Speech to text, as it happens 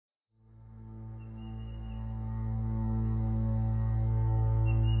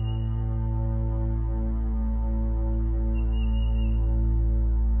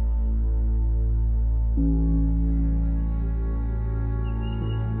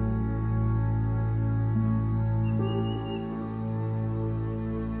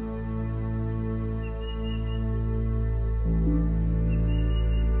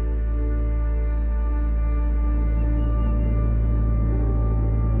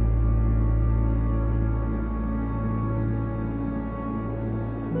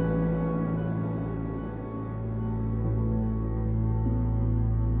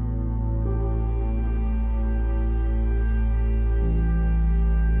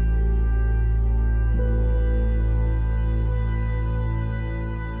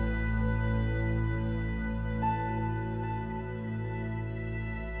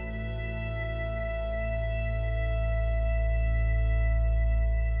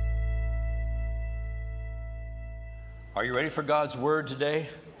Are you ready for God's Word today?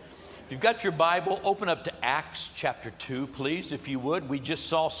 If you've got your Bible, open up to Acts chapter 2, please, if you would. We just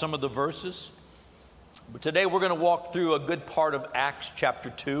saw some of the verses. But today we're going to walk through a good part of Acts chapter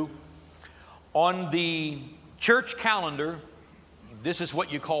 2. On the church calendar, this is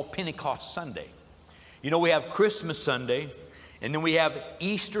what you call Pentecost Sunday. You know, we have Christmas Sunday, and then we have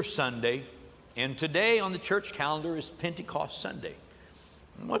Easter Sunday, and today on the church calendar is Pentecost Sunday.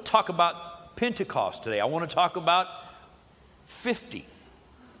 I want to talk about Pentecost today. I want to talk about 50.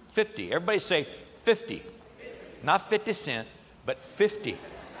 50. Everybody say 50. Not 50 cents, but 50.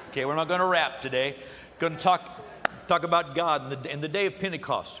 Okay, we're not going to rap today. Going to talk about God in the day of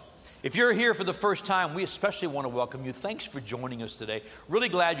Pentecost. If you're here for the first time, we especially want to welcome you. Thanks for joining us today. Really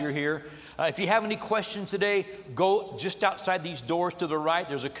glad you're here. If you have any questions today, go just outside these doors to the right.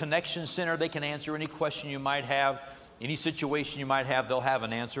 There's a connection center. They can answer any question you might have. Any situation you might have, they'll have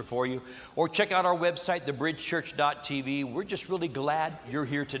an answer for you. Or check out our website, thebridgechurch.tv. We're just really glad you're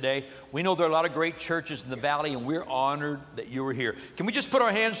here today. We know there are a lot of great churches in the valley, and we're honored that you were here. Can we just put our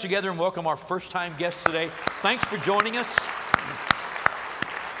hands together and welcome our first-time guests today? Thanks for joining us.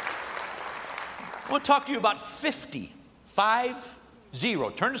 I want to talk to you about 50. 50.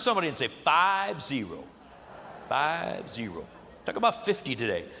 Turn to somebody and say 50. 50. Talk about 50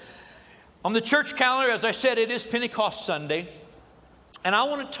 today. On the church calendar, as I said, it is Pentecost Sunday. And I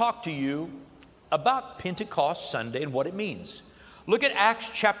want to talk to you about Pentecost Sunday and what it means. Look at Acts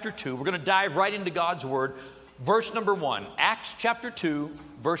chapter 2. We're going to dive right into God's Word. Verse number 1. Acts chapter 2,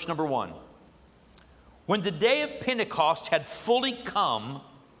 verse number 1. When the day of Pentecost had fully come,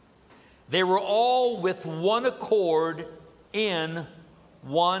 they were all with one accord in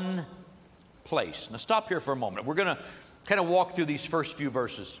one place. Now stop here for a moment. We're going to kind of walk through these first few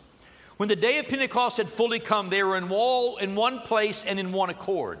verses. When the day of Pentecost had fully come, they were in one place and in one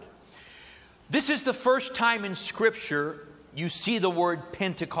accord. This is the first time in Scripture you see the word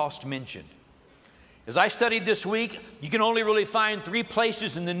Pentecost mentioned. As I studied this week, you can only really find 3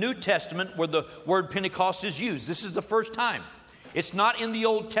 places in the New Testament where the word Pentecost is used. This is the first time. It's not in the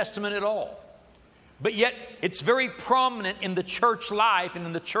Old Testament at all. But yet, it's very prominent in the church life and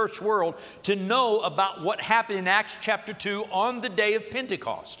in the church world to know about what happened in Acts chapter 2 on the day of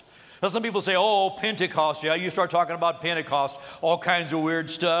Pentecost. Now, some people say, oh, Pentecost, yeah, you start talking about Pentecost, all kinds of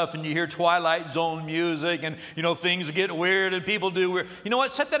weird stuff, and you hear Twilight Zone music, and, things get weird, and people do weird. You know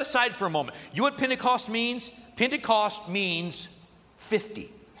what? Set that aside for a moment. You know what Pentecost means? Pentecost means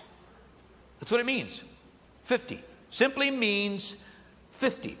 50. That's what it means. 50. Simply means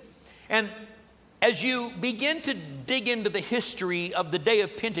 50. And as you begin to dig into the history of the day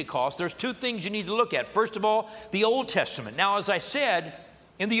of Pentecost, there's 2 things you need to look at. First of all, the Old Testament. Now, as I said,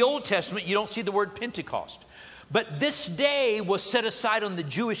 in the Old Testament, you don't see the word Pentecost. But this day was set aside on the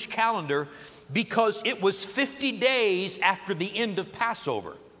Jewish calendar because it was 50 days after the end of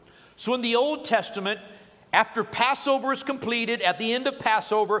Passover. So in the Old Testament, after Passover is completed, at the end of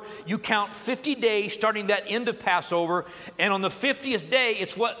Passover, you count 50 days starting that end of Passover. And on the 50th day,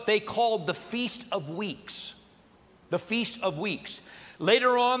 it's what they called the Feast of Weeks. The Feast of Weeks.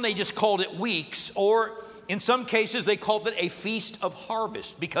 Later on, they just called it Weeks, or in some cases, they called it a Feast of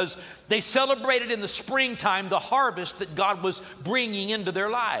Harvest because they celebrated in the springtime the harvest that God was bringing into their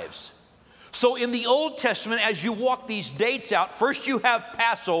lives. So in the Old Testament, as you walk these dates out, first you have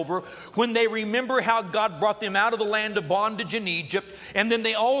Passover when they remember how God brought them out of the land of bondage in Egypt. And then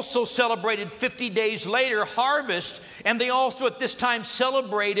they also celebrated 50 days later harvest. And they also at this time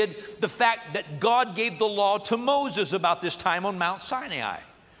celebrated the fact that God gave the law to Moses about this time on Mount Sinai.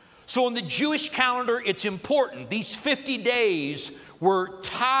 So in the Jewish calendar, it's important. These 50 days were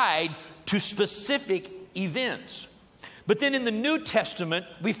tied to specific events. But then in the New Testament,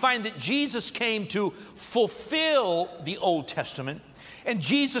 we find that Jesus came to fulfill the Old Testament, and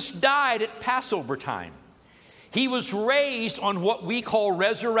Jesus died at Passover time. He was raised on what we call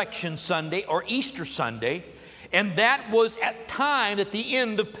Resurrection Sunday or Easter Sunday, and that was at the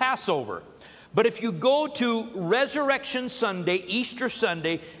end of Passover. But if you go to Resurrection Sunday, Easter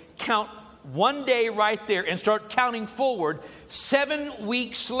Sunday, count one day right there and start counting forward, 7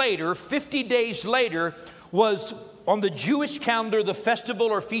 weeks later, 50 days later, was on the Jewish calendar the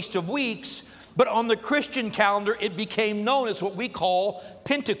festival or Feast of Weeks, but on the Christian calendar it became known as what we call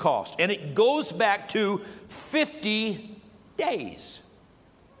Pentecost. And it goes back to 50 days.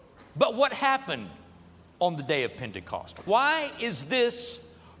 But what happened on the day of Pentecost? Why is this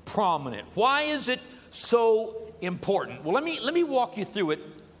prominent? Why is it so important? Well, let me walk you through it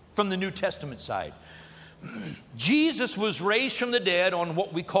from the New Testament side. Jesus was raised from the dead on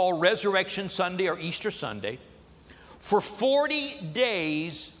what we call Resurrection Sunday or Easter Sunday. For 40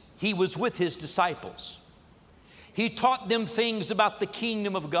 days, he was with his disciples. He taught them things about the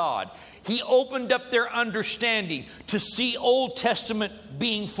kingdom of God. He opened up their understanding to see Old Testament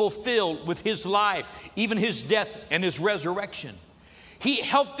being fulfilled with his life, even his death and his resurrection. He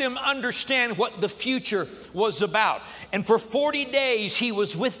helped them understand what the future was about. And for 40 days he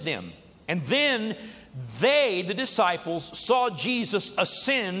was with them. And then they, the disciples, saw Jesus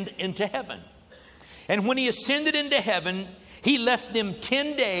ascend into heaven. And when he ascended into heaven, he left them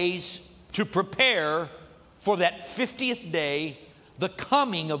 10 days to prepare for that 50th day, the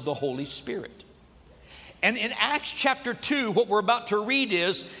coming of the Holy Spirit. And in Acts chapter 2, what we're about to read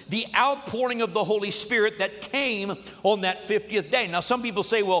is the outpouring of the Holy Spirit that came on that 50th day. Now, some people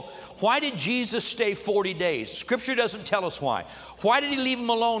say, well, why did Jesus stay 40 days? Scripture doesn't tell us why. Why did he leave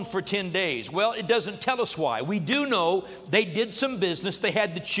them alone for 10 days? Well, it doesn't tell us why. We do know they did some business. They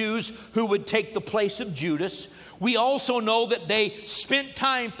had to choose who would take the place of Judas. We also know that they spent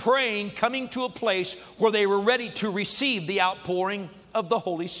time praying, coming to a place where they were ready to receive the outpouring of the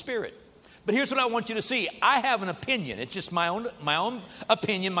Holy Spirit. But here's what I want you to see. I have an opinion. It's just my own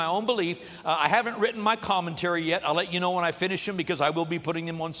opinion, my own belief. I haven't written my commentary yet. I'll let you know when I finish them because I will be putting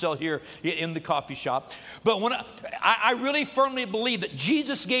them on sale here in the coffee shop. But when I really firmly believe that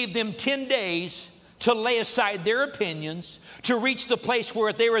Jesus gave them 10 days to lay aside their opinions, to reach the place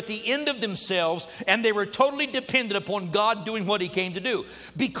where they were at the end of themselves and they were totally dependent upon God doing what he came to do.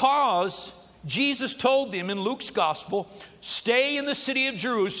 Because Jesus told them in Luke's gospel, stay in the city of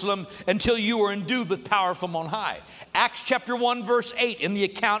Jerusalem until you are endued with power from on high. Acts chapter 1 verse 8 in the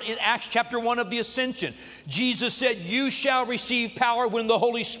account in Acts chapter 1 of the ascension, Jesus said, you shall receive power when the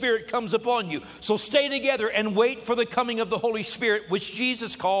Holy Spirit comes upon you. So stay together and wait for the coming of the Holy Spirit, which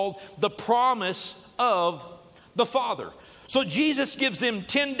Jesus called the promise of the Father. So Jesus gives them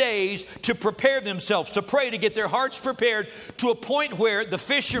 10 days to prepare themselves, to pray, to get their hearts prepared to a point where the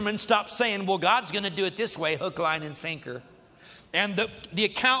fishermen stop saying, well, God's going to do it this way, hook, line, and sinker. And the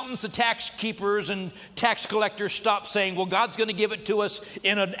accountants, the tax keepers, and tax collectors stop saying, well, God's going to give it to us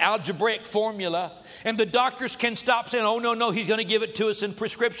in an algebraic formula. And the doctors can stop saying, oh, no, he's going to give it to us in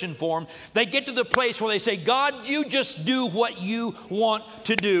prescription form. They get to the place where they say, God, you just do what you want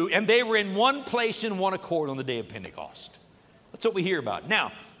to do. And they were in one place in one accord on the day of Pentecost. That's what we hear about.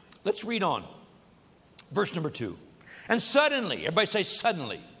 Now, let's read on. Verse number 2. And suddenly, everybody say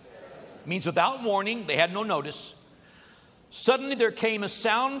suddenly. It means without warning, they had no notice. Suddenly there came a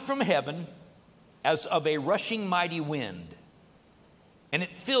sound from heaven as of a rushing mighty wind, and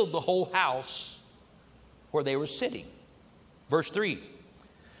it filled the whole house where they were sitting. Verse 3.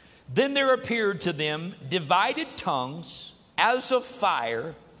 Then there appeared to them divided tongues as of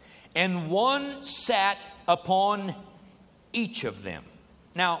fire, and one sat upon each of them.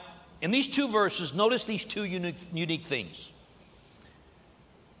 Now, in these two verses, notice these two unique things.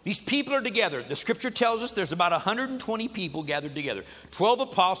 These people are together. The scripture tells us there's about 120 people gathered together. 12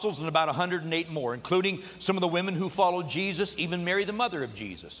 apostles and about 108 more, including some of the women who followed Jesus, even Mary, the mother of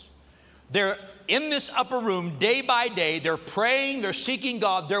Jesus. They're in this upper room day by day. They're praying, they're seeking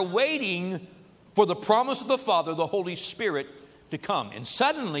God. They're waiting for the promise of the Father, the Holy Spirit, to come. And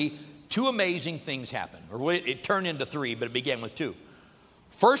suddenly, two amazing things happened. Or it turned into three, but it began with two.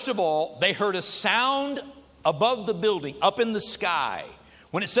 First of all, they heard a sound above the building, up in the sky.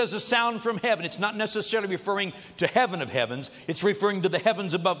 When it says a sound from heaven, it's not necessarily referring to heaven of heavens. It's referring to the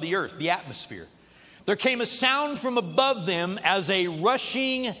heavens above the earth, the atmosphere. There came a sound from above them as a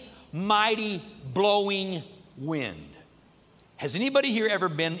rushing, mighty, blowing wind. Has anybody here ever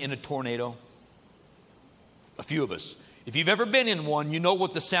been in a tornado? A few of us. If you've ever been in one, you know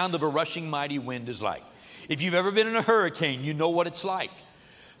what the sound of a rushing, mighty wind is like. If you've ever been in a hurricane, you know what it's like.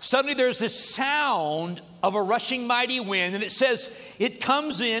 Suddenly there's this sound of a rushing mighty wind, and it says it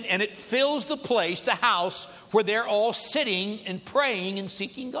comes in and it fills the place, the house, where they're all sitting and praying and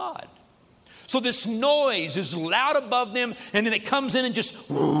seeking God. So this noise is loud above them, and then it comes in and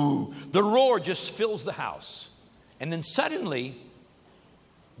just, whoo, the roar just fills the house. And then suddenly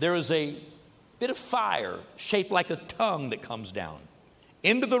there is a bit of fire shaped like a tongue that comes down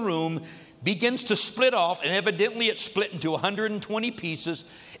into the room, begins to split off, and evidently it split into 120 pieces,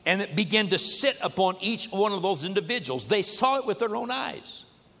 and it began to sit upon each one of those individuals. They saw it with their own eyes.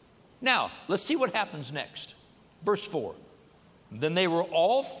 Now, let's see what happens next. Verse 4. Then they were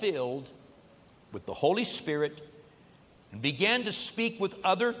all filled with the Holy Spirit and began to speak with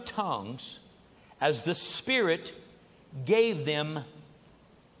other tongues as the Spirit gave them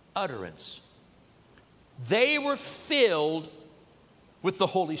utterance. They were filled with the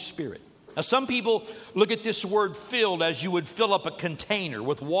Holy Spirit. Now, some people look at this word filled as you would fill up a container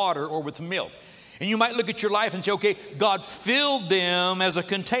with water or with milk. And you might look at your life and say, okay, God filled them as a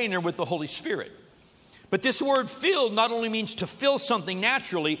container with the Holy Spirit. But this word filled not only means to fill something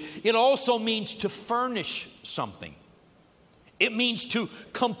naturally, it also means to furnish something. It means to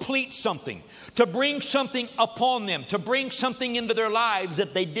complete something, to bring something upon them, to bring something into their lives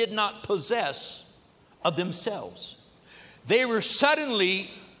that they did not possess of themselves. They were suddenly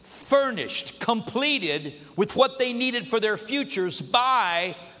furnished, completed with what they needed for their futures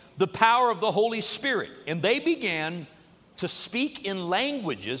by the power of the Holy Spirit. And they began to speak in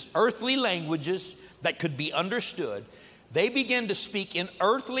languages, earthly languages that could be understood. They began to speak in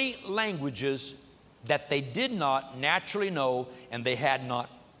earthly languages that they did not naturally know and they had not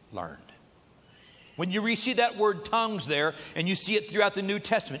learned. When you see that word tongues there, and you see it throughout the New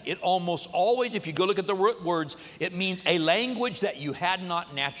Testament, it almost always, if you go look at the root words, it means a language that you had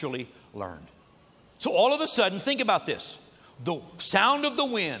not naturally learned. So all of a sudden, think about this. The sound of the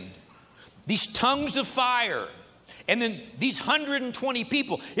wind, these tongues of fire, and then these 120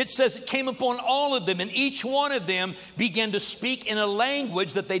 people, it says it came upon all of them, and each one of them began to speak in a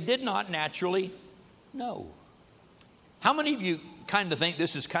language that they did not naturally know. How many of you kind of think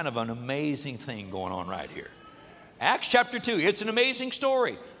this is kind of an amazing thing going on right here? Acts chapter 2, it's an amazing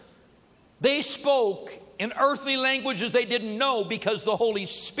story. They spoke in earthly languages they didn't know because the Holy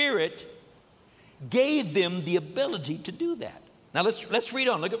Spirit gave them the ability to do that. Now let's read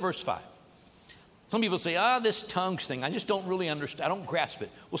on. Look at verse 5. Some people say, this tongues thing, I just don't really understand. I don't grasp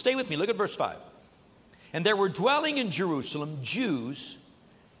it. Well, stay with me. Look at verse 5. And there were dwelling in Jerusalem Jews,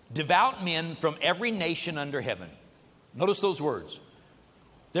 devout men from every nation under heaven. Notice those words.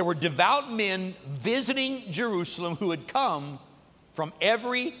 There were devout men visiting Jerusalem who had come from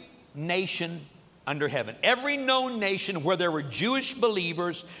every nation under heaven. Every known nation where there were Jewish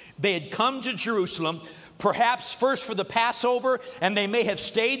believers, they had come to Jerusalem, perhaps first for the Passover, and they may have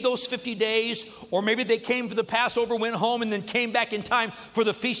stayed those 50 days, or maybe they came for the Passover, went home, and then came back in time for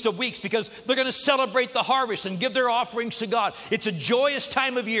the Feast of Weeks because they're going to celebrate the harvest and give their offerings to God. It's a joyous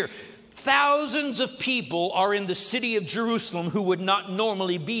time of year. Thousands of people are in the city of Jerusalem who would not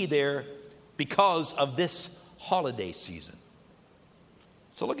normally be there because of this holiday season.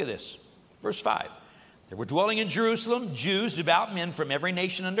 So look at this. Verse 5. There were dwelling in Jerusalem Jews, devout men from every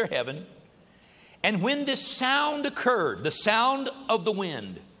nation under heaven. And when this sound occurred, the sound of the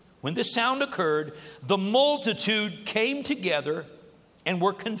wind, when this sound occurred, the multitude came together and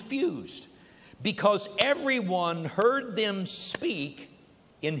were confused because everyone heard them speak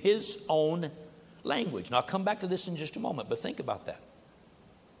in his own language. Now, I'll come back to this in just a moment, but think about that.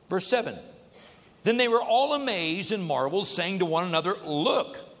 Verse 7. Then they were all amazed and marveled, saying to one another,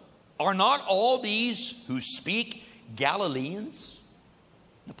 look, are not all these who speak Galileans?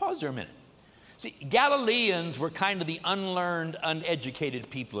 Now, pause there a minute. See, Galileans were kind of the unlearned,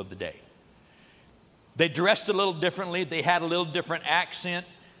 uneducated people of the day. They dressed a little differently. They had a little different accent.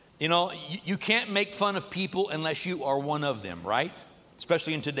 You know, you can't make fun of people unless you are one of them, right?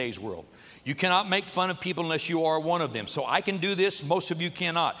 Especially in today's world. You cannot make fun of people unless you are one of them. So I can do this. Most of you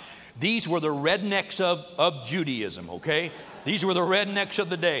cannot. These were the rednecks of Judaism, okay? These were the rednecks of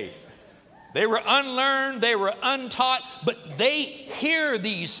the day. They were unlearned, they were untaught, but they hear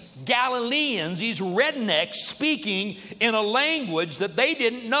these Galileans, these rednecks speaking in a language that they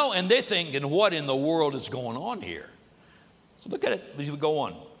didn't know, and they're thinking, what in the world is going on here? So look at it as we go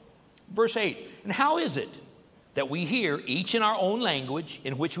on. Verse 8, and how is it that we hear each in our own language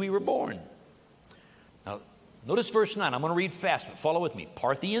in which we were born? Now, notice verse 9. I'm going to read fast, but follow with me.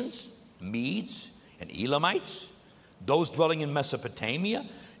 Parthians, Medes, and Elamites, those dwelling in Mesopotamia,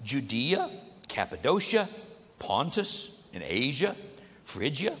 Judea, Cappadocia, Pontus, and Asia,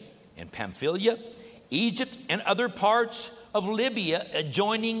 Phrygia, and Pamphylia, Egypt, and other parts of Libya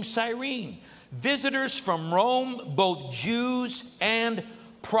adjoining Cyrene. Visitors from Rome, both Jews and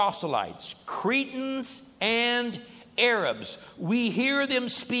proselytes, Cretans and Arabs. We hear them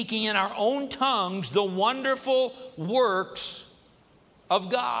speaking in our own tongues the wonderful works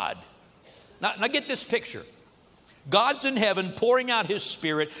of God. Now get this picture. God's in heaven pouring out his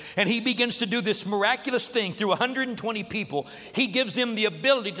Spirit, and he begins to do this miraculous thing through 120 people. He gives them the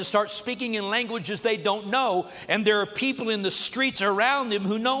ability to start speaking in languages they don't know, and there are people in the streets around them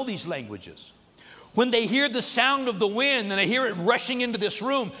who know these languages. When they hear the sound of the wind and they hear it rushing into this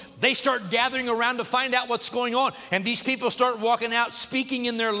room, they start gathering around to find out what's going on. And these people start walking out speaking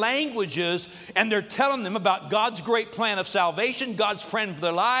in their languages, and they're telling them about God's great plan of salvation, God's plan for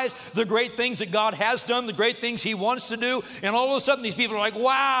their lives, the great things that God has done, the great things he wants to do. And all of a sudden these people are like,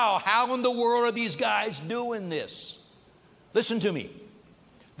 wow, how in the world are these guys doing this? Listen to me.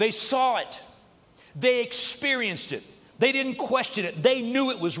 They saw it. They experienced it. They didn't question it. They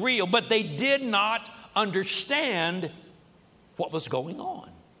knew it was real, but they did not understand what was going on.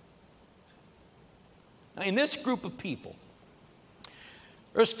 In this group of people,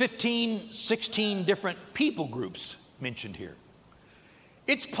 there's 15, 16 different people groups mentioned here.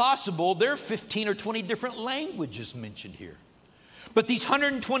 It's possible there are 15 or 20 different languages mentioned here. But these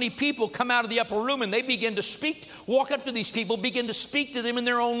 120 people come out of the upper room and they begin to speak, walk up to these people, begin to speak to them in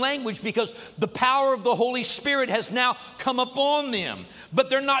their own language because the power of the Holy Spirit has now come upon them. But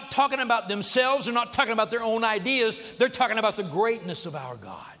they're not talking about themselves. They're not talking about their own ideas. They're talking about the greatness of our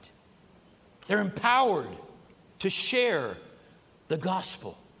God. They're empowered to share the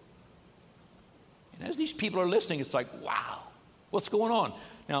gospel. And as these people are listening, it's like, wow, what's going on?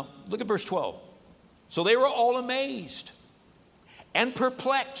 Now, look at verse 12. So they were all amazed and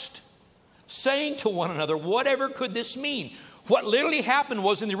perplexed, saying to one another, whatever could this mean? What literally happened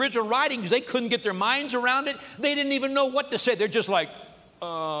was in the original writings, they couldn't get their minds around it. They didn't even know what to say. They're just like,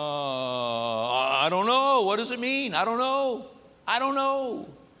 I don't know. What does it mean? I don't know. I don't know.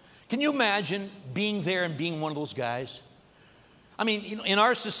 Can you imagine being there and being one of those guys? I mean, in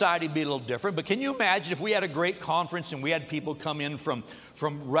our society it'd be a little different, but can you imagine if we had a great conference and we had people come in from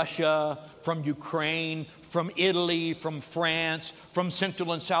Russia, from Ukraine, from Italy, from France, from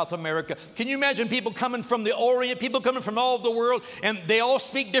Central and South America? Can you imagine people coming from the Orient, people coming from all over the world, and they all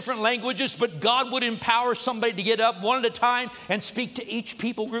speak different languages, but God would empower somebody to get up one at a time and speak to each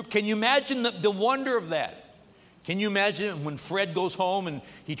people group? Can you imagine the wonder of that? Can you imagine when Fred goes home and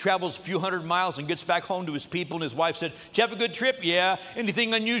he travels a few hundred miles and gets back home to his people and his wife said, did you have a good trip? Yeah.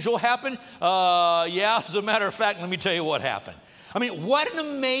 Anything unusual happen? Yeah. As a matter of fact, let me tell you what happened. I mean, what an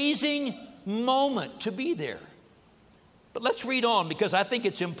amazing moment to be there. But let's read on because I think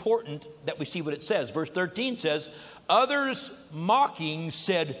it's important that we see what it says. Verse 13 says, others mocking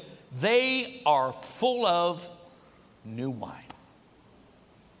said, they are full of new wine.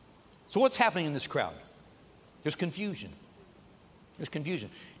 So what's happening in this crowd? There's confusion. There's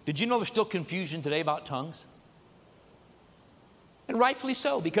confusion. Did you know there's still confusion today about tongues? And rightfully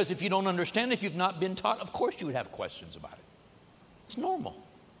so, because if you don't understand, if you've not been taught, of course you would have questions about it. It's normal.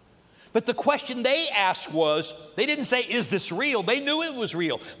 But the question they asked was, they didn't say, is this real? They knew it was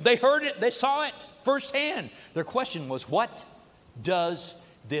real. They heard it. They saw it firsthand. Their question was, what does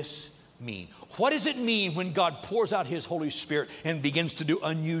this mean? What does it mean when God pours out His Holy Spirit and begins to do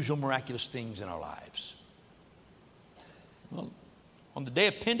unusual, miraculous things in our lives? Well, on the day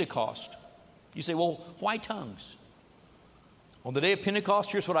of Pentecost, you say, well, why tongues? On the day of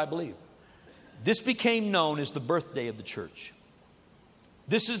Pentecost, here's what I believe. This became known as the birthday of the church.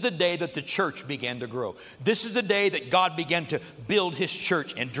 This is the day that the church began to grow. This is the day that God began to build His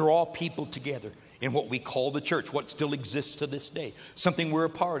church and draw people together in what we call the church, what still exists to this day, something we're a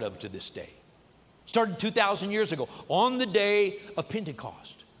part of to this day. Started 2,000 years ago on the day of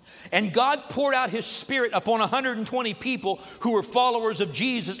Pentecost. And God poured out His Spirit upon 120 people who were followers of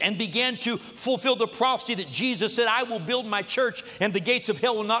Jesus and began to fulfill the prophecy that Jesus said, I will build my church and the gates of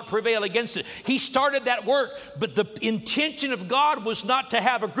hell will not prevail against it. He started that work, but the intention of God was not to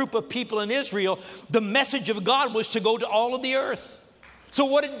have a group of people in Israel. The message of God was to go to all of the earth. So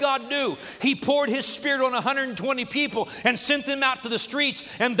what did God do? He poured His Spirit on 120 people and sent them out to the streets,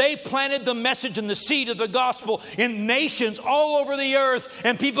 and they planted the message and the seed of the gospel in nations all over the earth,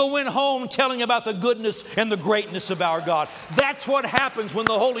 and people went home telling about the goodness and the greatness of our God. That's what happens when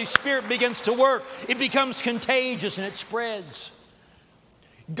the Holy Spirit begins to work. It becomes contagious and it spreads.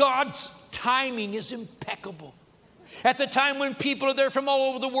 God's timing is impeccable. At the time when people are there from all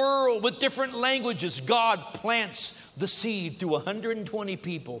over the world with different languages, God plants the seed through 120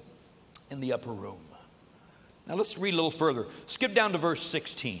 people in the upper room. Now let's read a little further. Skip down to verse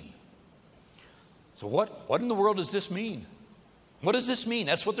 16. So what in the world does this mean? What does this mean?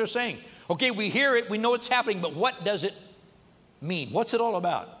 That's what they're saying. Okay, we hear it, we know it's happening, but what does it mean? What's it all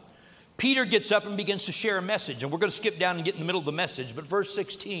about? Peter gets up and begins to share a message, and we're going to skip down and get in the middle of the message, but verse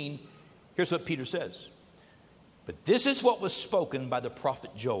 16, here's what Peter says. But this is what was spoken by the prophet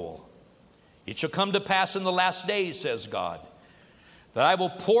Joel. It shall come to pass in the last days, says God, that I will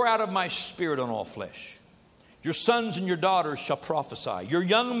pour out of my Spirit on all flesh. Your sons and your daughters shall prophesy. Your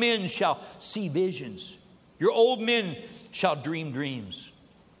young men shall see visions. Your old men shall dream dreams.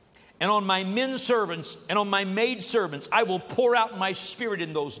 And on my men servants and on my maid servants I will pour out my Spirit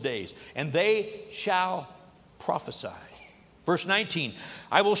in those days, and they shall prophesy. Verse 19,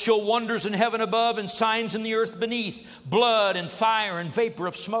 I will show wonders in heaven above and signs in the earth beneath, blood and fire and vapor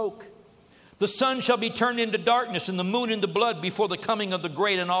of smoke. The sun shall be turned into darkness and the moon into blood before the coming of the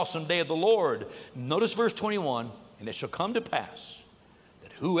great and awesome day of the Lord. Notice verse 21, and it shall come to pass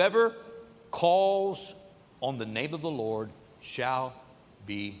that whoever calls on the name of the Lord shall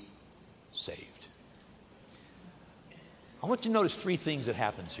be saved. I want you to notice three things that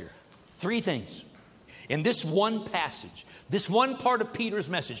happens here. Three things. In this one passage, this one part of Peter's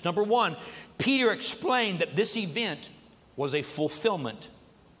message, number one, Peter explained that this event was a fulfillment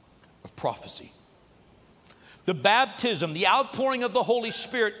of prophecy. The baptism, the outpouring of the Holy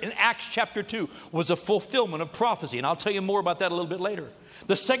Spirit in Acts chapter 2 was a fulfillment of prophecy. And I'll tell you more about that a little bit later.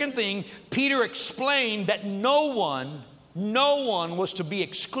 The second thing, Peter explained that no one was to be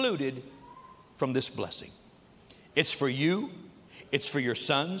excluded from this blessing. It's for you. It's for your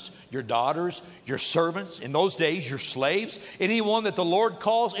sons, your daughters, your servants. In those days, your slaves. Anyone that the Lord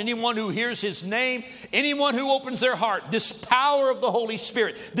calls, anyone who hears His name, anyone who opens their heart. This power of the Holy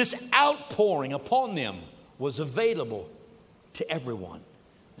Spirit, this outpouring upon them was available to everyone.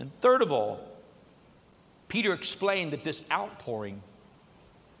 And third of all, Peter explained that this outpouring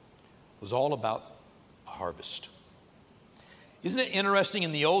was all about a harvest. Isn't it interesting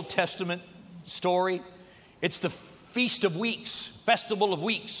in the Old Testament story? It's the Feast of Weeks, Festival of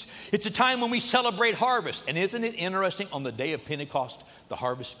Weeks. It's a time when we celebrate harvest. And isn't it interesting? On the day of Pentecost, the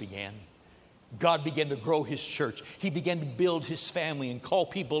harvest began. God began to grow His church. He began to build His family and call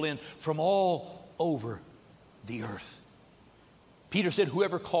people in from all over the earth. Peter said,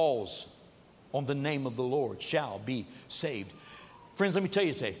 whoever calls on the name of the Lord shall be saved. Friends, let me tell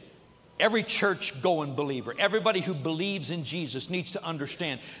you today, every church-going believer, everybody who believes in Jesus needs to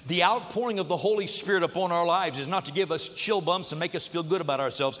understand the outpouring of the Holy Spirit upon our lives is not to give us chill bumps and make us feel good about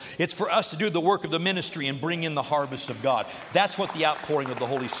ourselves. It's for us to do the work of the ministry and bring in the harvest of God. That's what the outpouring of the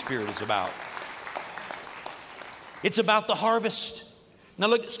Holy Spirit is about. It's about the harvest. Now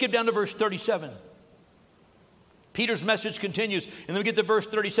look, skip down to verse 37. Peter's message continues, and then we get to verse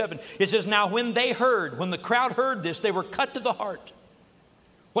 37. It says, now when the crowd heard this, they were cut to the heart.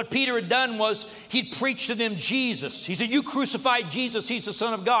 What Peter had done was he'd preached to them Jesus. He said, you crucified Jesus. He's the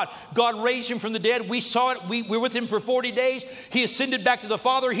Son of God. God raised Him from the dead. We saw it. We were with Him for 40 days. He ascended back to the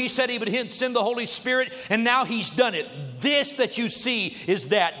Father. He said He would send the Holy Spirit, and now He's done it. This that you see is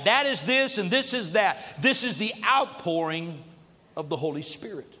that. That is this, and this is that. This is the outpouring of the Holy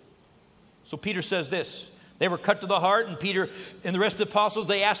Spirit. So Peter says this. They were cut to the heart, and Peter and the rest of the apostles,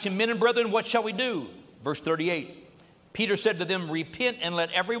 they asked him, men and brethren, what shall we do? Verse 38. Peter said to them, repent and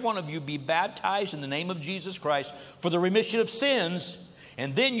let every one of you be baptized in the name of Jesus Christ for the remission of sins,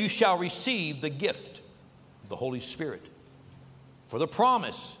 and then you shall receive the gift of the Holy Spirit. For the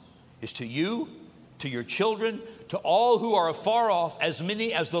promise is to you, to your children, to all who are afar off, as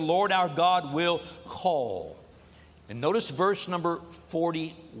many as the Lord our God will call. And notice verse number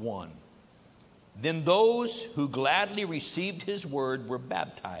 41. Then those who gladly received His word were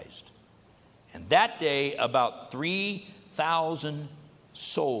baptized. And that day, about 3,000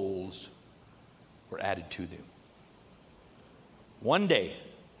 souls were added to them. One day,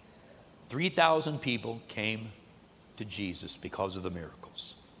 3,000 people came to Jesus because of the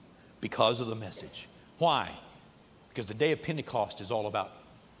miracles, because of the message. Why? Because the day of Pentecost is all about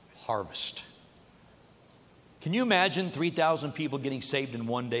harvest. Can you imagine 3,000 people getting saved in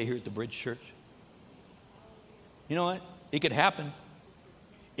one day here at the Bridge Church? You know what? It could happen.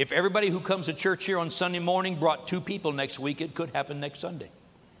 If everybody who comes to church here on Sunday morning brought 2 people next week, it could happen next Sunday.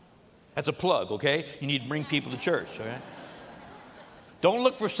 That's a plug, okay? You need to bring people to church, okay? Don't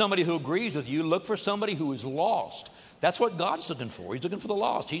look for somebody who agrees with you. Look for somebody who is lost. That's what God's looking for. He's looking for the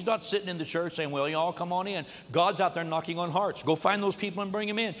lost. He's not sitting in the church saying, well, you all come on in. God's out there knocking on hearts. Go find those people and bring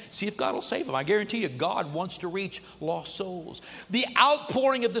them in. See if God will save them. I guarantee you, God wants to reach lost souls. The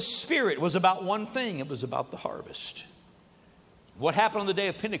outpouring of the Spirit was about one thing. It was about the harvest. What happened on the day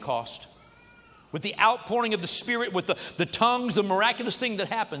of Pentecost, with the outpouring of the Spirit, with the tongues, the miraculous thing that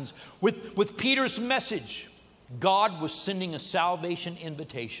happens, with Peter's message, God was sending a salvation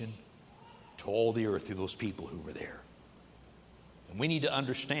invitation to all the earth through those people who were there. And we need to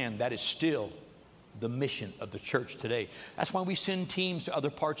understand that is still the mission of the church today. That's why we send teams to other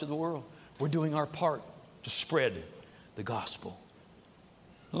parts of the world. We're doing our part to spread the gospel.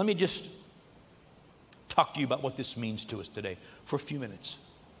 Let me just talk to you about what this means to us today for a few minutes.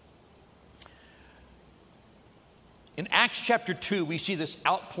 In Acts chapter 2, we see this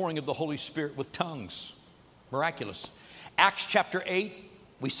outpouring of the Holy Spirit with tongues. Miraculous. Acts chapter 8,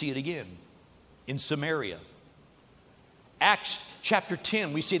 we see it again in Samaria. Acts chapter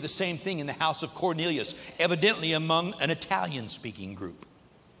 10, we see the same thing in the house of Cornelius, evidently among an Italian-speaking group.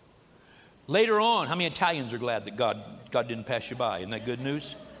 Later on, how many Italians are glad that God didn't pass you by? Isn't that good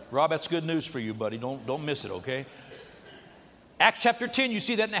news? Rob, that's good news for you, buddy. Don't miss it, okay? Acts chapter 10, you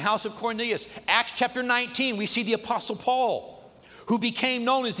see that in the house of Cornelius. Acts chapter 19, we see the Apostle Paul, who became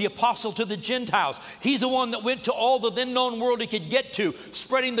known as the apostle to the Gentiles. He's the one that went to all the then known world he could get to,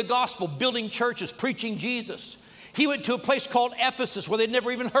 spreading the gospel, building churches, preaching Jesus. He went to a place called Ephesus where they'd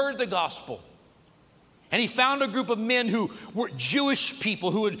never even heard the gospel. And he found a group of men who were Jewish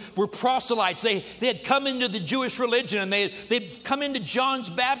people who were proselytes. They had come into the Jewish religion, and they'd come into John's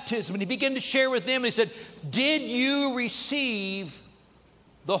baptism. And he began to share with them. And he said, did you receive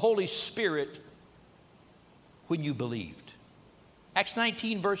the Holy Spirit when you believed? Acts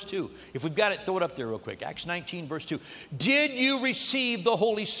 19, verse 2. If we've got it, throw it up there real quick. Acts 19, verse 2. Did you receive the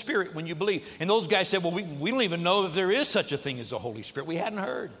Holy Spirit when you believed? And those guys said, well, we don't even know if there is such a thing as the Holy Spirit. We hadn't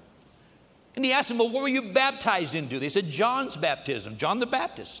heard. And he asked them, well, what were you baptized into? They said, John's baptism, John the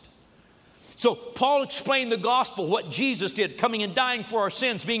Baptist. So Paul explained the gospel, what Jesus did, coming and dying for our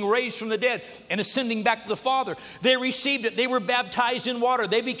sins, being raised from the dead, and ascending back to the Father. They received it. They were baptized in water.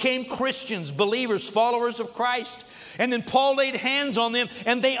 They became Christians, believers, followers of Christ. And then Paul laid hands on them,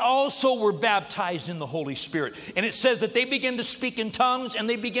 and they also were baptized in the Holy Spirit. And it says that they began to speak in tongues, and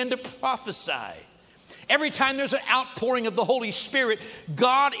they began to prophesy. Every time there's an outpouring of the Holy Spirit,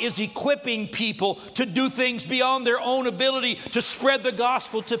 God is equipping people to do things beyond their own ability, to spread the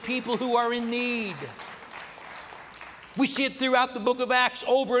gospel to people who are in need. We see it throughout the book of Acts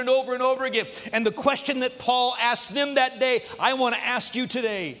over and over and over again. And the question that Paul asked them that day, I want to ask you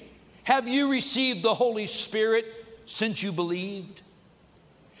today. Have you received the Holy Spirit since you believed?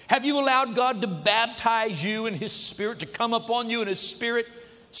 Have you allowed God to baptize you in His Spirit, to come upon you in His Spirit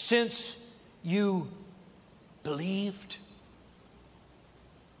since you believed?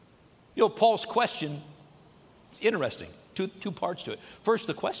 You know, Paul's question is interesting. Two parts to it. First,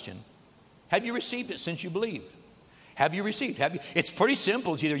 the question, have you received it since you believed? Have you received? Have you? It's pretty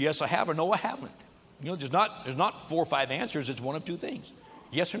simple. It's either yes, I have, or no, I haven't. You know, there's not 4 or 5 answers. It's one of 2 things.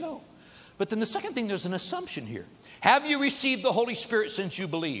 Yes or no. But then the second thing, there's an assumption here. Have you received the Holy Spirit since you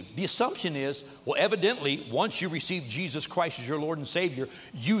believe? The assumption is, well, evidently, once you receive Jesus Christ as your Lord and Savior,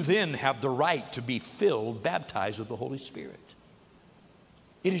 you then have the right to be filled, baptized with the Holy Spirit.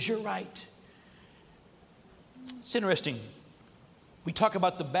 It is your right. It's interesting. We talk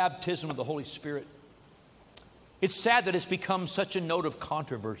about the baptism of the Holy Spirit. It's sad that it's become such a note of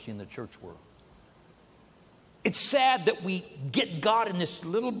controversy in the church world. It's sad that we get God in this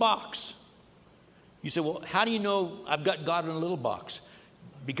little box. You say, well, how do you know I've got God in a little box?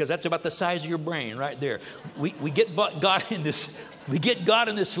 Because that's about the size of your brain right there. We get God in this,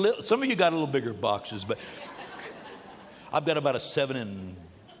 little, some of you got a little bigger boxes, but I've got about a 7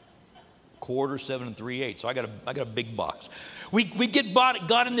 1/4, 7 3/8. So I got a big box. We get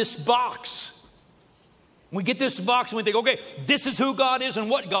God in this box. We get this box and we think, okay, this is who God is and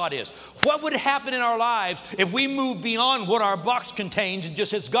what God is. What would happen in our lives if we move beyond what our box contains and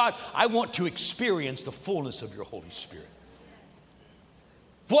just says, God, I want to experience the fullness of your Holy Spirit?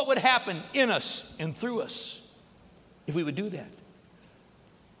 What would happen in us and through us if we would do that?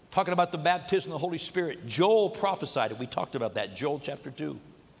 Talking about the baptism of the Holy Spirit, Joel prophesied it. We talked about that, Joel chapter 2.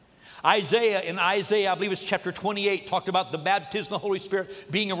 Isaiah, I believe it's chapter 28, talked about the baptism of the Holy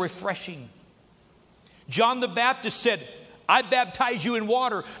Spirit being a refreshing. John the Baptist said, I baptize you in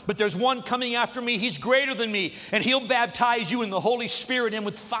water, but there's one coming after me. He's greater than me, and he'll baptize you in the Holy Spirit and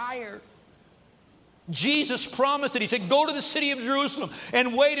with fire. Jesus promised it. He said, go to the city of Jerusalem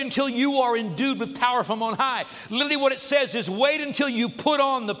and wait until you are endued with power from on high. Literally what it says is wait until you put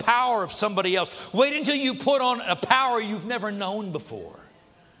on the power of somebody else. Wait until you put on a power you've never known before.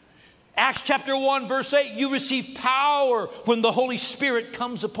 Acts chapter 1, verse 8, you receive power when the Holy Spirit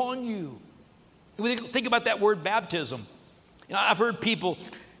comes upon you. Think about that word baptism. You know, I've heard people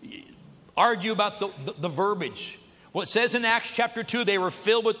argue about the verbiage. Well, it says in Acts chapter 2, they were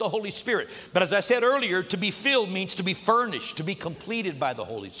filled with the Holy Spirit. But as I said earlier, to be filled means to be furnished, to be completed by the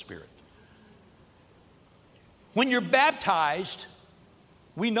Holy Spirit. When you're baptized,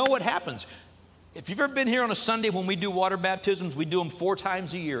 we know what happens. If you've ever been here on a Sunday when we do water baptisms, we do them 4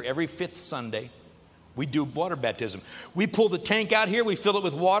 times a year, every 5th Sunday. We do water baptism. We pull the tank out here. We fill it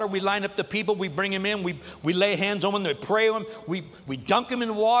with water. We line up the people. We bring them in. We lay hands on them. We pray on them. We dunk them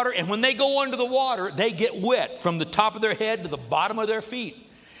in water. And when they go under the water, they get wet from the top of their head to the bottom of their feet.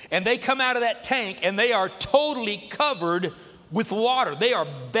 And they come out of that tank and they are totally covered with water. They are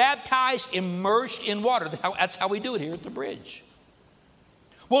baptized, immersed in water. That's how we do it here at the bridge.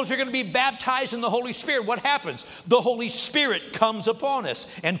 Well, if you're going to be baptized in the Holy Spirit, what happens? The Holy Spirit comes upon us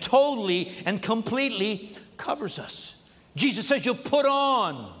and totally and completely covers us. Jesus says you'll put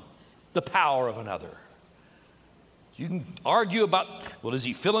on the power of another. You can argue about, well, is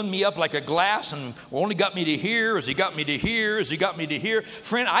he filling me up like a glass and only got me to here? Has he got me to here? Has he got me to here?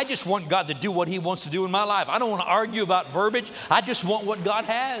 Friend, I just want God to do what he wants to do in my life. I don't want to argue about verbiage. I just want what God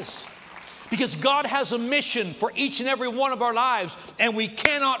has. Because God has a mission for each and every one of our lives, and we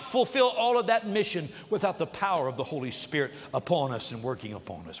cannot fulfill all of that mission without the power of the Holy Spirit upon us and working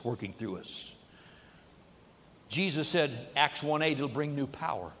upon us, working through us. Jesus said, Acts 1:8, it'll bring new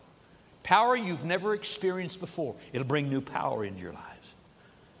power. Power you've never experienced before. It'll bring new power into your lives.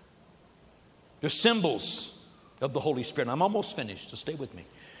 There's symbols of the Holy Spirit. I'm almost finished, so stay with me.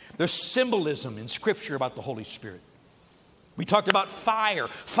 There's symbolism in Scripture about the Holy Spirit. We talked about fire.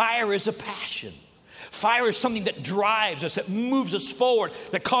 Fire is a passion. Fire is something that drives us, that moves us forward,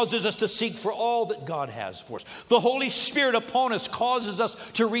 that causes us to seek for all that God has for us. The Holy Spirit upon us causes us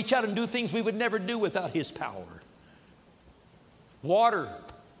to reach out and do things we would never do without His power. Water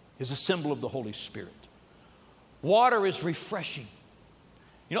is a symbol of the Holy Spirit. Water is refreshing.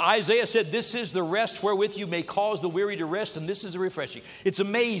 You know, Isaiah said, this is the rest wherewith you may cause the weary to rest, and this is the refreshing. It's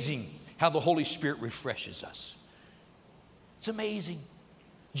amazing how the Holy Spirit refreshes us. It's amazing.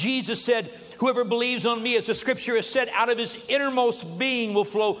 Jesus said, whoever believes on me, as the Scripture has said, out of his innermost being will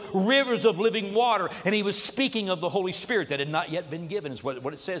flow rivers of living water. And he was speaking of the Holy Spirit that had not yet been given, is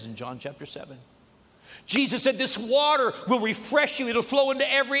what it says in John chapter 7. Jesus said this water will refresh you. It'll flow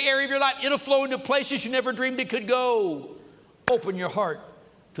into every area of your life. It'll flow into places you never dreamed it could go. Open your heart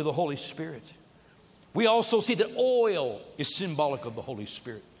to the Holy Spirit. We also see that oil is symbolic of the Holy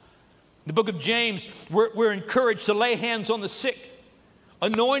Spirit. In the book of James, we're encouraged to lay hands on the sick,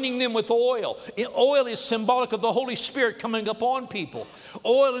 anointing them with oil. Oil is symbolic of the Holy Spirit coming upon people.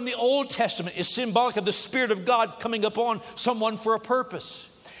 Oil in the Old Testament is symbolic of the Spirit of God coming upon someone for a purpose.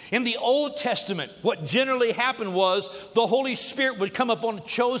 In the Old Testament, what generally happened was the Holy Spirit would come upon a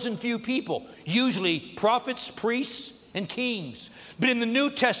chosen few people, usually prophets, priests, and kings. But in the New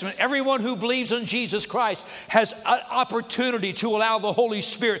Testament, everyone who believes in Jesus Christ has an opportunity to allow the Holy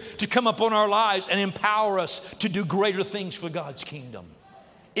Spirit to come upon our lives and empower us to do greater things for God's kingdom.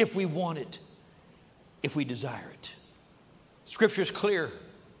 If we want it, if we desire it. Scripture is clear.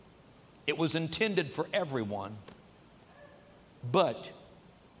 It was intended for everyone, but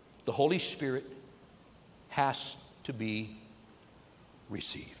the Holy Spirit has to be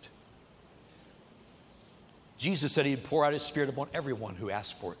received. Jesus said He'd pour out His Spirit upon everyone who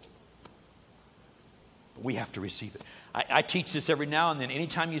asked for it. But we have to receive it. I teach this every now and then.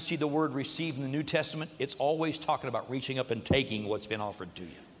 Anytime you see the word receive in the New Testament, it's always talking about reaching up and taking what's been offered to you.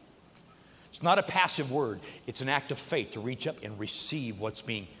 It's not a passive word. It's an act of faith to reach up and receive what's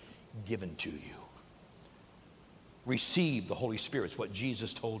being given to you. Receive the Holy Spirit. It's what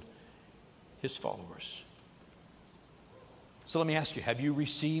Jesus told His followers. So let me ask you, have you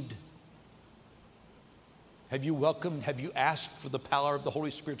received? Have you welcomed? Have you asked for the power of the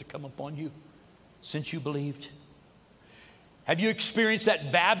Holy Spirit to come upon you since you believed? Have you experienced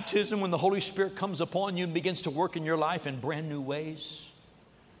that baptism when the Holy Spirit comes upon you and begins to work in your life in brand new ways?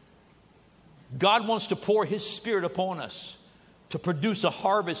 God wants to pour His Spirit upon us to produce a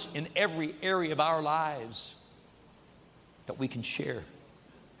harvest in every area of our lives that we can share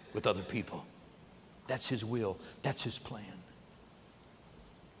with other people. That's His will. That's His plan.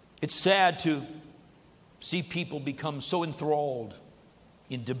 It's sad to see people become so enthralled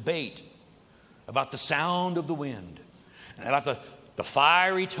in debate about the sound of the wind and about the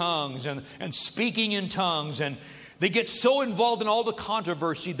fiery tongues and speaking in tongues. And they get so involved in all the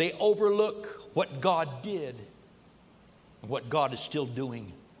controversy, they overlook what God did and what God is still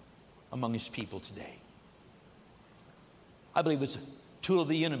doing among His people today. I believe it's a tool of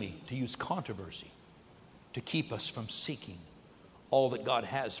the enemy to use controversy to keep us from seeking all that God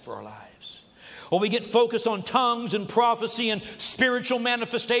has for our lives. Or we get focused on tongues and prophecy and spiritual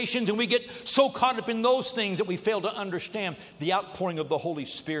manifestations, and we get so caught up in those things that we fail to understand the outpouring of the Holy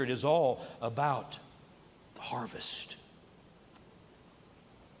Spirit is all about the harvest.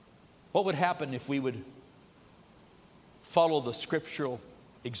 What would happen if we would follow the scriptural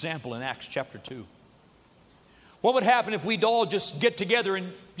example in Acts chapter 2? What would happen if we'd all just get together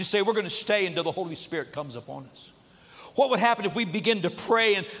and just say we're going to stay until the Holy Spirit comes upon us? What would happen if we begin to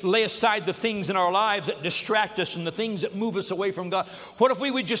pray and lay aside the things in our lives that distract us and the things that move us away from God? What if we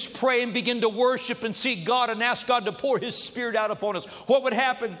would just pray and begin to worship and seek God and ask God to pour His Spirit out upon us? What would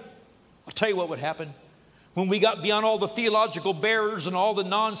happen? I'll tell you what would happen. When we got beyond all the theological barriers and all the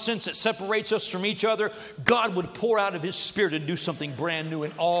nonsense that separates us from each other, God would pour out of His Spirit and do something brand new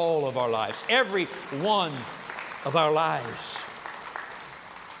in all of our lives. Every one of our lives.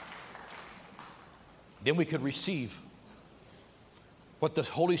 Then we could receive what the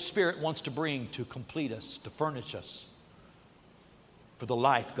Holy Spirit wants to bring to complete us, to furnish us for the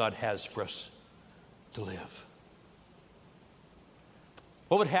life God has for us to live.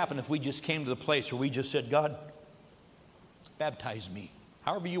 What would happen if we just came to the place where we just said, God, baptize me.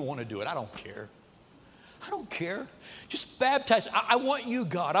 However you want to do it. I don't care. I don't care. Just baptize. I want you,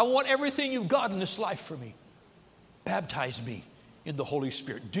 God. I want everything you've got in this life for me. Baptize me in the Holy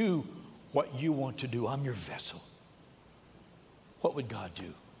Spirit. Do what you want to do. I'm your vessel. What would God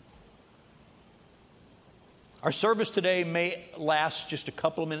do? Our service today may last just a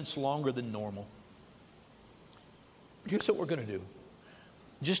couple of minutes longer than normal. Here's what we're going to do.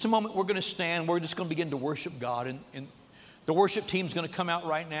 In just a moment, we're going to stand. We're just going to begin to worship God. And the worship team's going to come out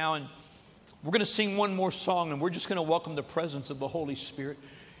right now. And we're going to sing one more song. And we're just going to welcome the presence of the Holy Spirit.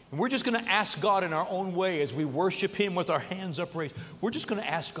 And we're just going to ask God in our own way as we worship Him with our hands upraised. We're just going to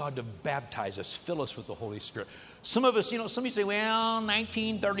ask God to baptize us, fill us with the Holy Spirit. Some of us, some of you say, well,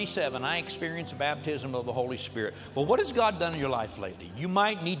 1937, I experienced a baptism of the Holy Spirit. Well, what has God done in your life lately? You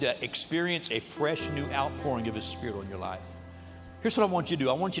might need to experience a fresh new outpouring of His Spirit on your life. Here's what I want you to do.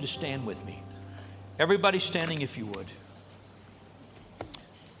 I want you to stand with me. Everybody standing if you would.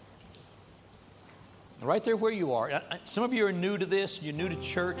 Right there where you are. Some of you are new to this. You're new to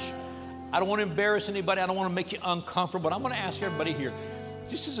church. I don't want to embarrass anybody. I don't want to make you uncomfortable. But I'm going to ask everybody here,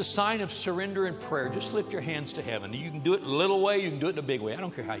 just as a sign of surrender and prayer, just lift your hands to heaven. You can do it in a little way. You can do it in a big way. I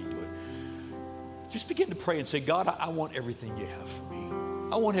don't care how you do it. Just begin to pray and say, God, I want everything you have for me.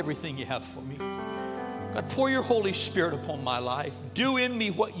 I want everything you have for me. God, pour your Holy Spirit upon my life. Do in me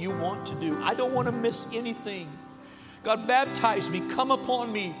what you want to do. I don't want to miss anything. God, baptize me. Come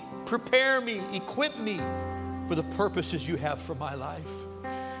upon me. Prepare me, equip me for the purposes you have for my life.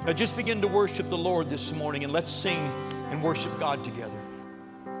 Now just begin to worship the Lord this morning, and let's sing and worship God together.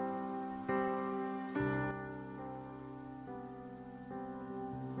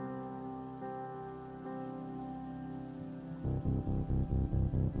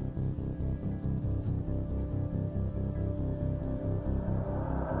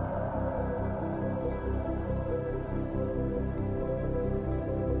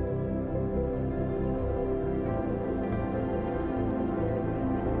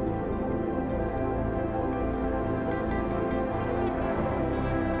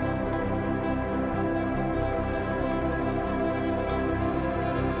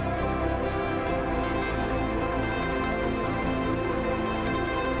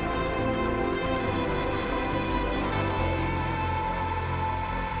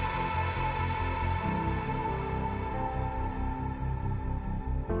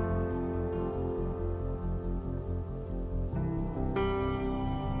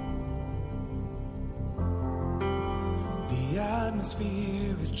 The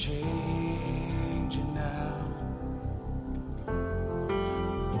atmosphere is changing now,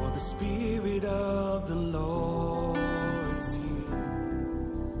 for the Spirit of the Lord is here.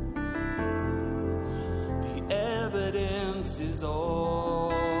 The evidence is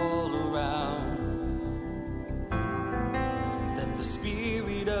all around that the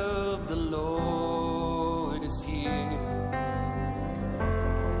Spirit of the Lord is here.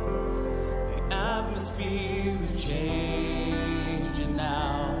 The atmosphere is changing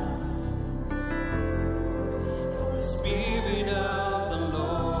now, for the Spirit of the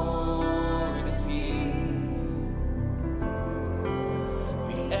Lord is here.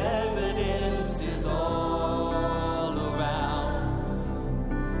 The evidence is all around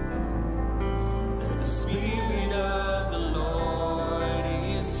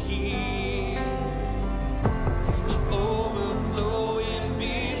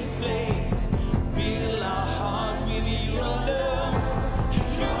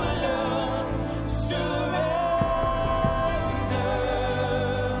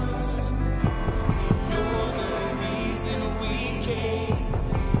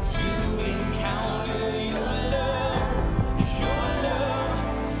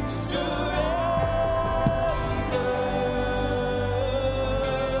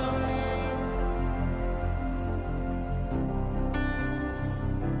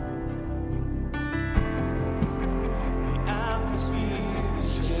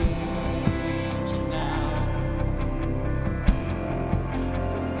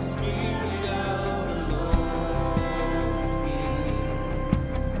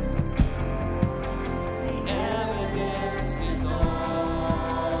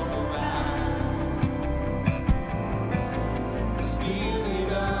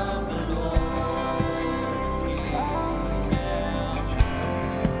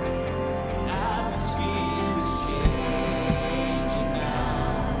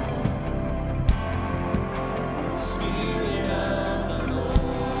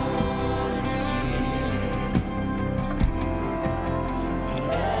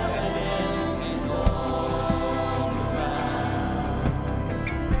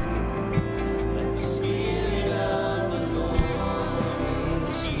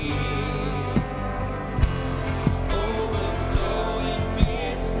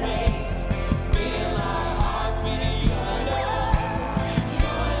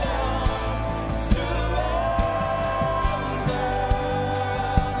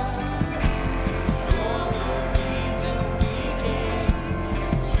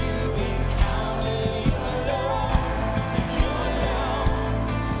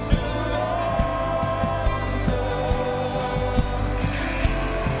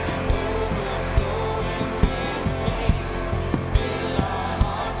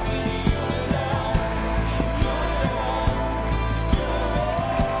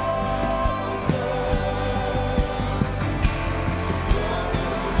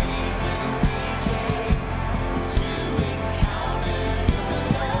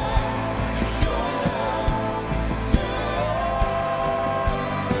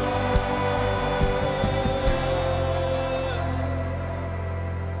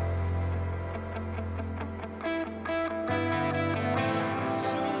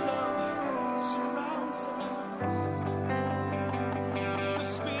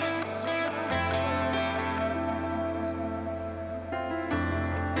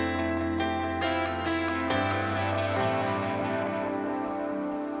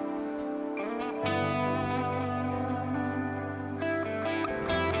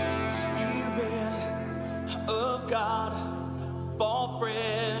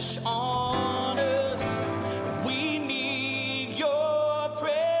fresh on us. We need your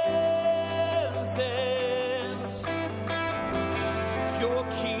presence. Your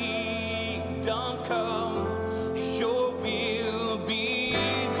kingdom come, your will be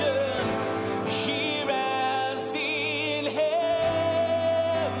done, here as in heaven.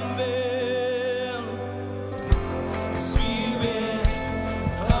 Spirit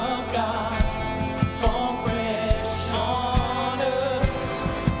of God, fall fresh on us.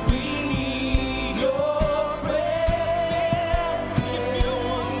 We need your presence. If you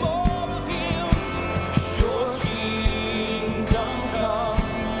want more of Him, your kingdom come,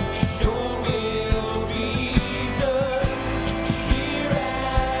 your will be done, here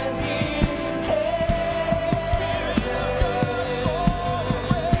as in heaven. Spirit of God, fall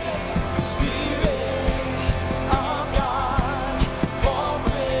fresh. Spirit of God, fall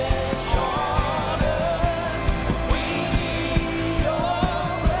fresh on us. We need your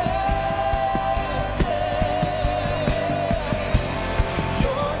presence.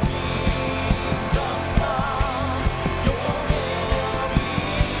 Your kingdom come, your will be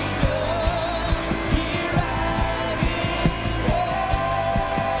done, here as in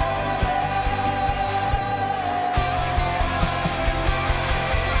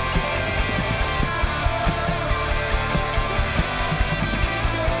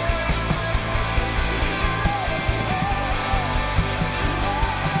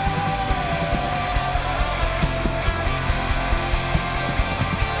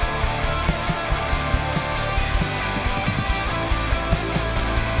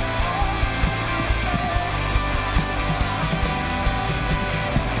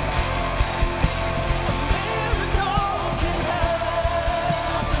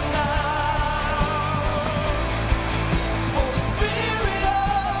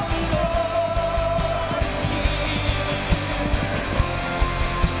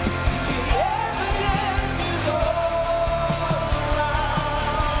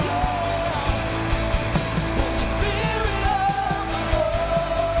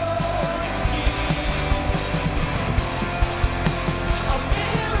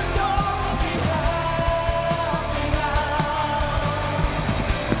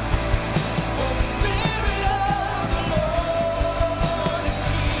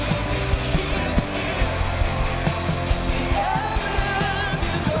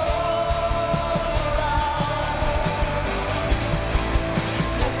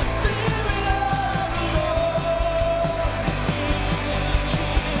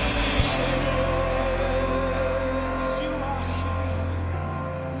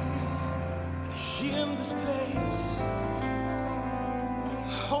in this place,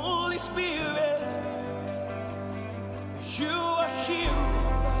 Holy Spirit, you are here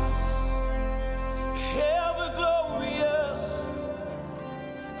with us, ever glorious,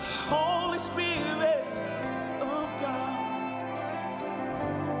 Holy Spirit of God.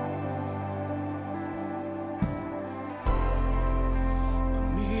 A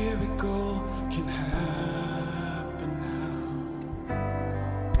miracle can happen now.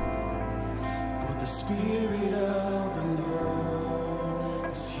 For the Spirit of the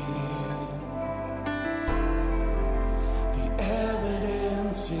Lord is here. The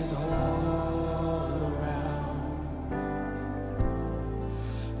evidence is all around.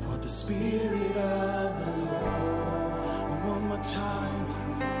 For the Spirit of the Lord, one more time.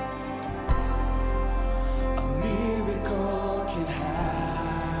 A miracle can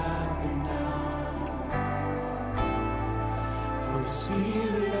happen now. For the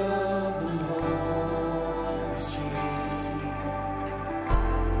Spirit of the Lord is here.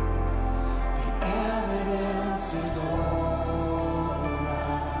 The evidence is all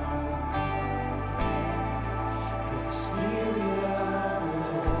around. For the Spirit of the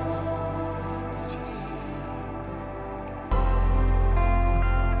Lord is here.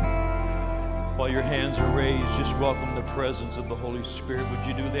 While your hands are raised, just welcome the presence of the Holy Spirit. Would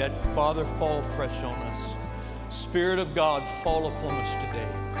you do that? Father, fall fresh on us. Spirit of God, fall upon us today.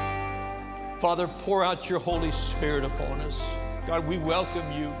 Father, pour out your Holy Spirit upon us. God, we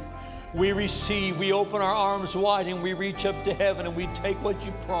welcome you. We receive, we open our arms wide and we reach up to heaven and we take what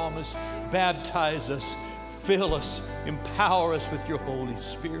you promised. Baptize us, fill us, empower us with your Holy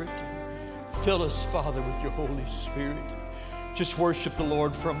Spirit. Fill us, Father, with your Holy Spirit. Just worship the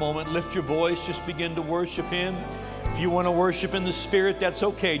Lord for a moment. Lift your voice. Just begin to worship Him. If you want to worship in the Spirit, that's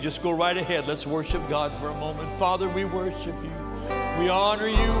okay. Just go right ahead. Let's worship God for a moment. Father, we worship you. We honor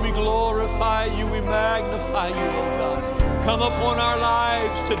you. We glorify you. We magnify you, oh God. Come upon our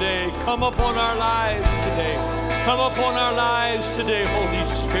lives today. Come upon our lives today. Come upon our lives today, Holy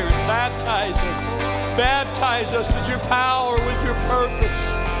Spirit. Baptize us. Baptize us with your power, with your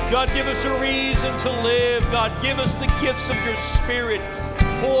purpose. God, give us a reason to live. God, give us the gifts of your Spirit.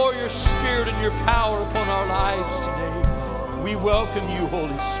 Pour your Spirit and your power upon our lives today. We welcome you,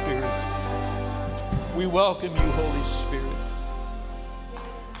 Holy Spirit. We welcome you, Holy Spirit.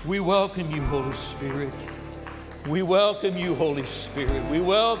 We welcome you, Holy Spirit. We welcome you, Holy Spirit. We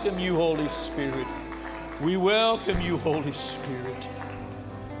welcome you, Holy Spirit. We welcome you, Holy Spirit.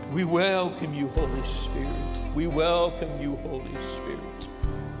 We welcome you, Holy Spirit. We welcome you, Holy Spirit.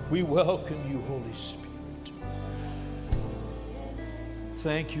 We welcome you, Holy Spirit.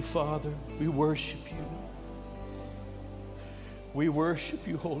 Thank you, Father. We worship you. We worship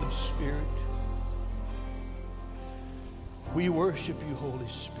you, Holy Spirit. We worship you, Holy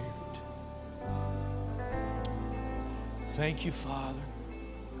Spirit. Thank you, Father.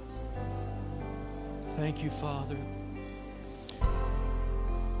 Thank you, Father.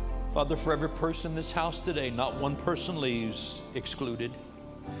 Father, for every person in this house today, not one person leaves excluded.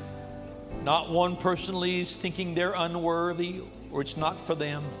 Not one person leaves thinking they're unworthy or it's not for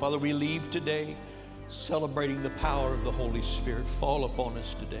them. Father, we leave today celebrating the power of the Holy Spirit. Fall upon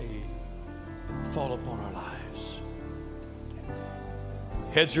us today. Fall upon our lives.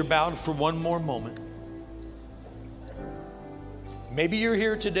 Heads are bowed for one more moment. Maybe you're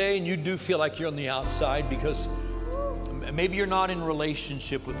here today and you do feel like you're on the outside because maybe you're not in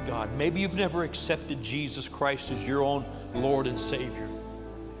relationship with God. Maybe you've never accepted Jesus Christ as your own Lord and Savior.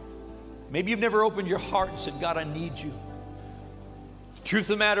 Maybe you've never opened your heart and said, God, I need you. The truth of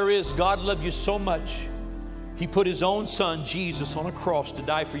the matter is, God loved you so much, He put His own Son, Jesus, on a cross to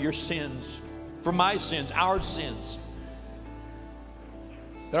die for your sins, for my sins, our sins.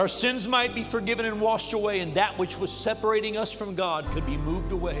 That our sins might be forgiven and washed away, and that which was separating us from God could be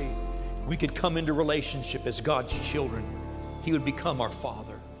moved away. We could come into relationship as God's children. He would become our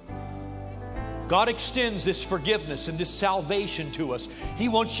Father. God extends this forgiveness and this salvation to us. He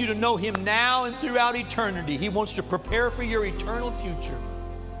wants you to know Him now and throughout eternity. He wants to prepare for your eternal future.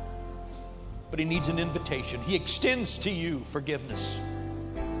 But He needs an invitation. He extends to you forgiveness.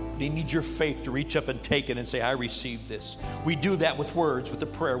 He needs your faith to reach up and take it and say, I receive this. We do that with words, with a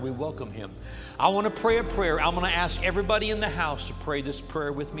prayer. We welcome Him. I want to pray a prayer. I'm going to ask everybody in the house to pray this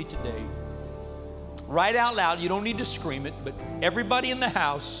prayer with me today. Right out loud. You don't need to scream it, but everybody in the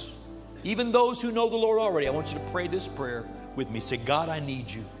house, even those who know the Lord already, I want you to pray this prayer with me. Say, God, I need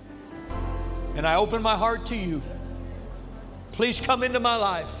you. And I open my heart to you. Please come into my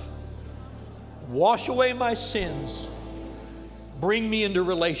life. Wash away my sins. Bring me into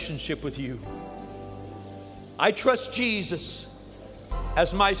relationship with you. I trust Jesus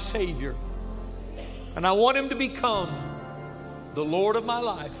as my Savior. And I want Him to become the Lord of my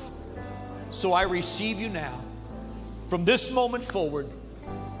life. So I receive you now. From this moment forward,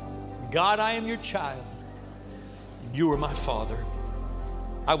 God, I am your child. You are my Father.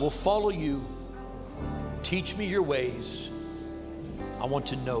 I will follow you. Teach me your ways. I want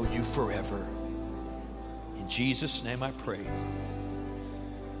to know you forever. In Jesus' name I pray.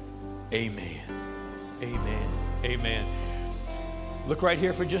 Amen. Amen. Amen. Look right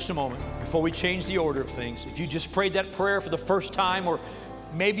here for just a moment before we change the order of things. If you just prayed that prayer for the first time, or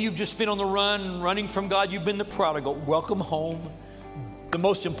maybe you've just been on the run, running from God, you've been the prodigal, welcome home. The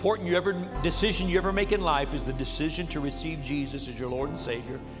most important decision you ever make in life is the decision to receive Jesus as your Lord and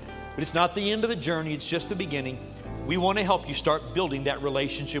Savior. But it's not the end of the journey, it's just the beginning. We want to help you start building that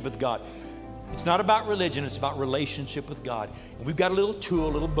relationship with God. It's not about religion, it's about relationship with God. And we've got a little tool,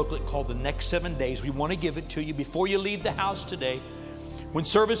 a little booklet called The Next 7 Days. We want to give it to you before you leave the house today. When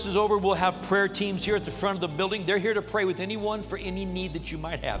service is over, we'll have prayer teams here at the front of the building. They're here to pray with anyone for any need that you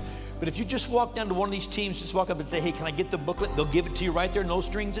might have. But if you just walk down to one of these teams, just walk up and say, hey, can I get the booklet? They'll give it to you right there, no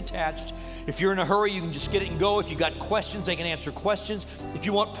strings attached. If you're in a hurry, you can just get it and go. If you got questions, they can answer questions. If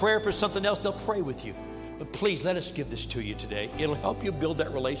you want prayer for something else, they'll pray with you. But please, let us give this to you today. It'll help you build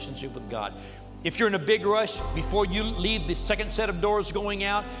that relationship with God. If you're in a big rush, before you leave the second set of doors going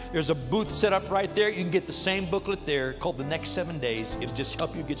out, there's a booth set up right there. You can get the same booklet there called The Next 7 Days. It'll just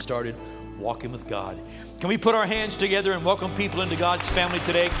help you get started walking with God. Can we put our hands together and welcome people into God's family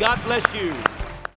today? God bless you.